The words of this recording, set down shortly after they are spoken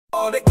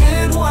all the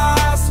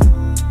inwise.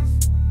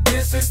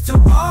 This is to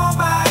all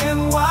my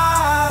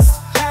inwise.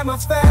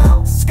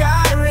 Hammerfell,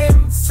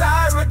 Skyrim,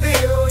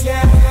 Cyrodiil,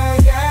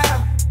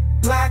 yeah.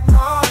 Black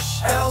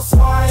Marsh,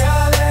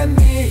 Elsewhere, let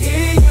me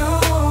hear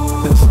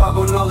you. The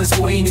trouble all is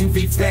waning,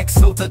 Vivek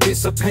Sota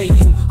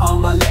dissipating.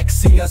 All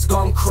Alexia's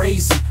gone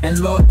crazy, and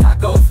Lord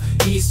Dagoth,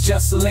 he's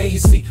just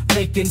lazy,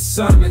 making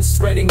sermons,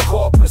 spreading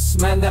corpus.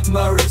 Man, that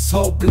Murray's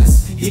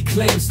hopeless. He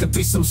claims to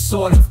be some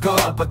sort of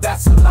god, but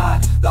that's a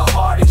lie. The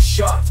heart is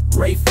shut.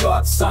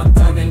 Wraithguard,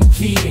 Sundown, and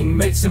Keating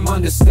makes him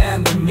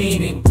understand the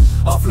meaning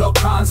of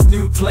Lokan's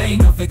new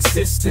plane of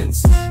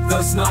existence.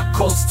 Does not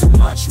cause too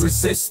much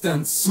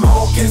resistance.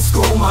 Smoking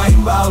skooma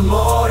in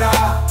Balmora,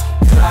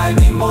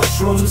 climbing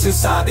mushrooms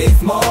inside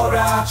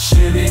Balmora,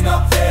 chilling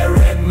up there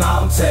Red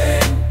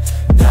Mountain.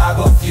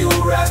 Dagoth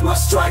Ur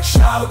must strike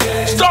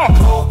shouting. Stop!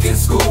 Smoking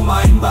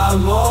skooma in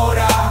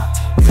Balmora,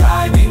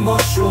 climbing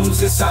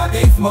mushrooms inside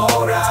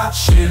Balmora,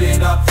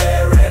 chilling up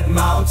there Red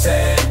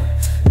Mountain.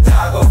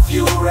 Dagoth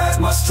Ur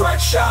must strike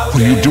shouting.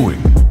 What are you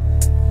doing?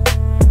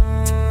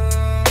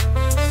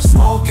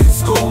 Smoking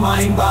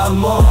skooma in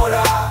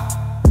Balmora,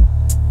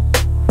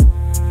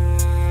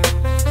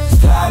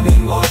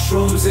 climbing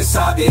mushrooms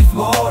inside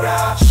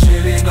Balmora,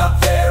 chilling up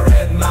there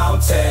Red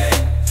Mountain.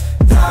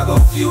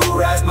 Dagoth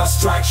Ur must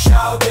strike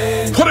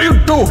shouting. What are you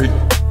doing?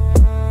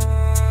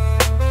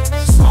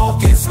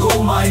 Smoking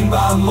skooma in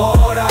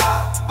Balmora.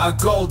 A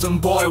golden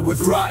boy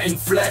with rotten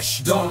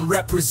flesh don't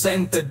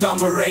represent the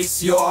Dunmer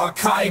race. You're a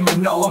Kaiman,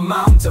 no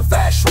amount of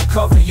ash will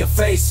cover your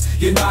face.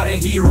 You're not a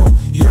hero,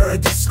 you're a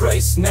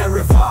disgrace.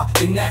 Nereva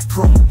in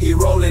Necrom, he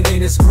rolling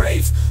in his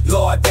grave.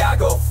 Lord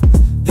Dagoth,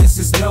 this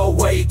is no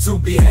way to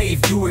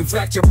behave. You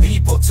infect your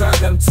people, turn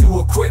them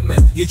to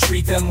equipment. You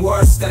treat them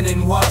worse than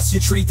in was.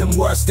 You treat them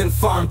worse than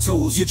farm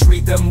tools. You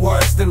treat them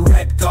worse than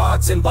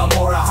Redguards in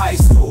Balmora high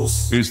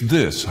schools. Is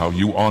this how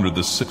you honor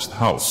the sixth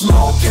house?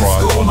 Smoking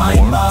Try skooma one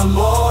in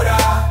more?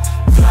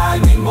 Balmora,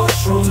 climbing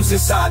mushrooms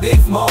inside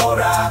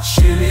Balmora,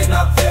 chilling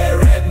up there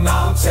Red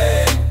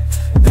Mountain.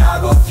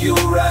 Dagoth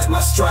Ur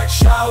must strike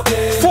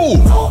shouting. Fool!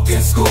 Smoking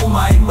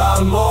skooma in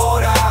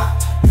Balmora,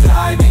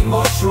 climbing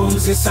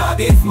mushrooms inside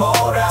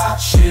Balmora,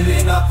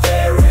 chilling up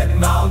there Red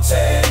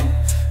Mountain.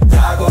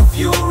 Dagoth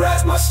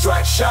Ur must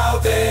strike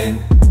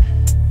shouting.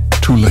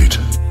 Too late.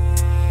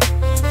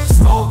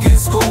 Smoking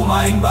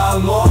skooma in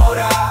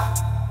Balmora.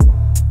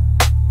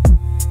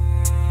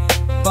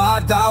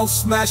 Bardal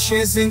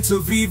smashes into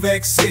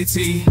Vivek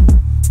City.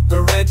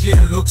 The red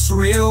year looks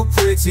real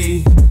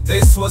pretty.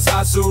 This was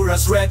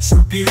Azura's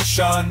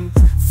retribution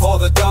for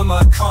the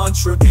Dunmer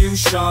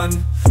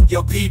contribution.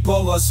 Your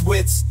people was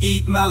wits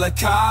eat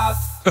Malakath.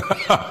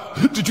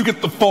 Did you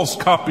get the false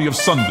copy of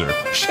Sunder?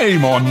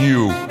 Shame on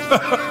you.